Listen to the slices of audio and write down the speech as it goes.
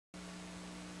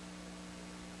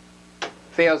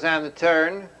Fails on the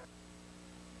turn.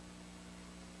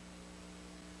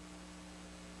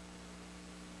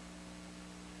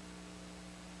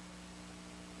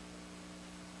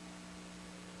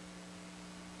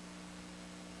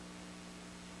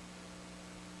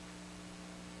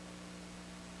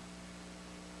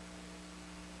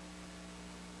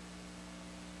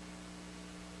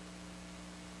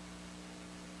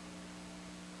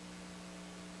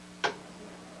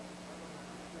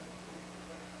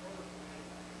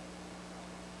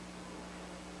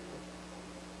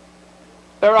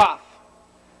 They're off.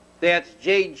 That's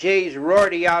JJ's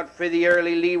Rorty out for the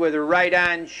early lead with a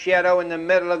right-on shadow in the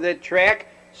middle of the track.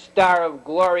 Star of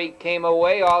Glory came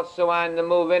away, also on the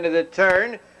move into the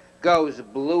turn. Goes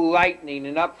Blue Lightning,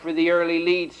 and up for the early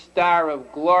lead, Star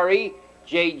of Glory.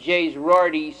 JJ's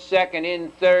Rorty second,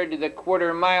 in third to the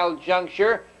quarter-mile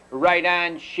juncture.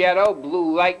 Right-on shadow.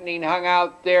 Blue Lightning hung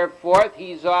out there fourth.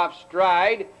 He's off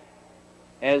stride.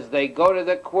 As they go to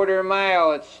the quarter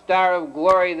mile, it's Star of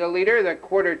Glory the leader, the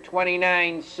quarter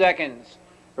 29 seconds.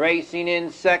 Racing in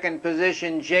second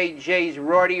position, JJ's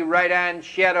Rorty, right on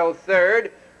shadow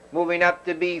third. Moving up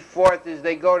to be fourth as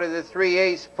they go to the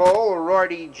 3/8 pole,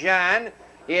 Rorty John.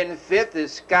 In fifth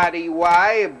is Scotty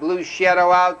Y, Blue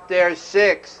Shadow out there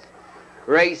sixth.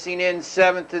 Racing in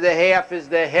seventh to the half is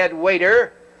the head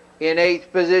waiter. In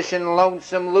eighth position,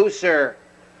 Lonesome Looser.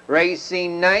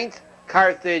 Racing ninth,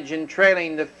 Carthage, and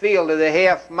trailing the field of the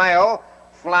half mile,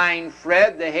 Flying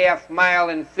Fred, the half mile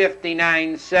in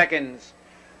 59 seconds.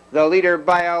 The leader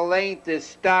by a length is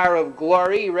Star of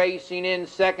Glory, racing in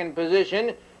second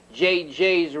position.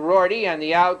 JJ's Rorty on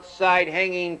the outside,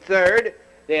 hanging third.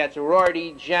 That's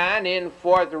Rorty John. In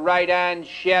fourth, right on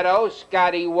shadow,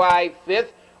 Scotty Y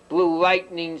fifth, Blue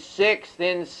Lightning sixth.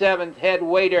 In seventh, head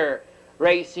waiter.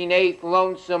 Racing eighth,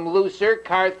 Lonesome Looser.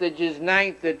 Carthage is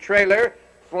ninth, the trailer.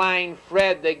 Flying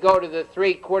Fred, they go to the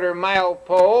 3/4 mile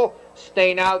pole.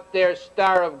 Staying out there,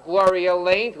 Star of Glory a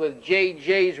length with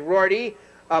JJ's Rorty,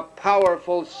 a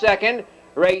powerful second.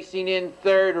 Racing in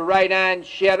third, right on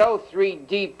shadow. 3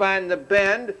 deep on the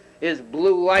bend is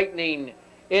Blue Lightning.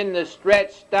 In the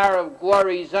stretch, Star of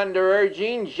Glory's under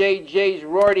urging. JJ's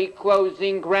Rorty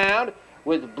closing ground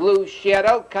with Blue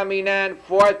Shadow. Coming on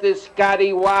fourth is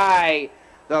Scotty Y.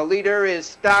 The leader is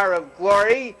Star of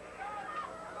Glory.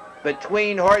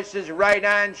 Between horses, right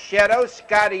on shadow,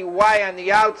 Scotty Y on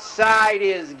the outside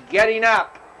is getting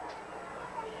up.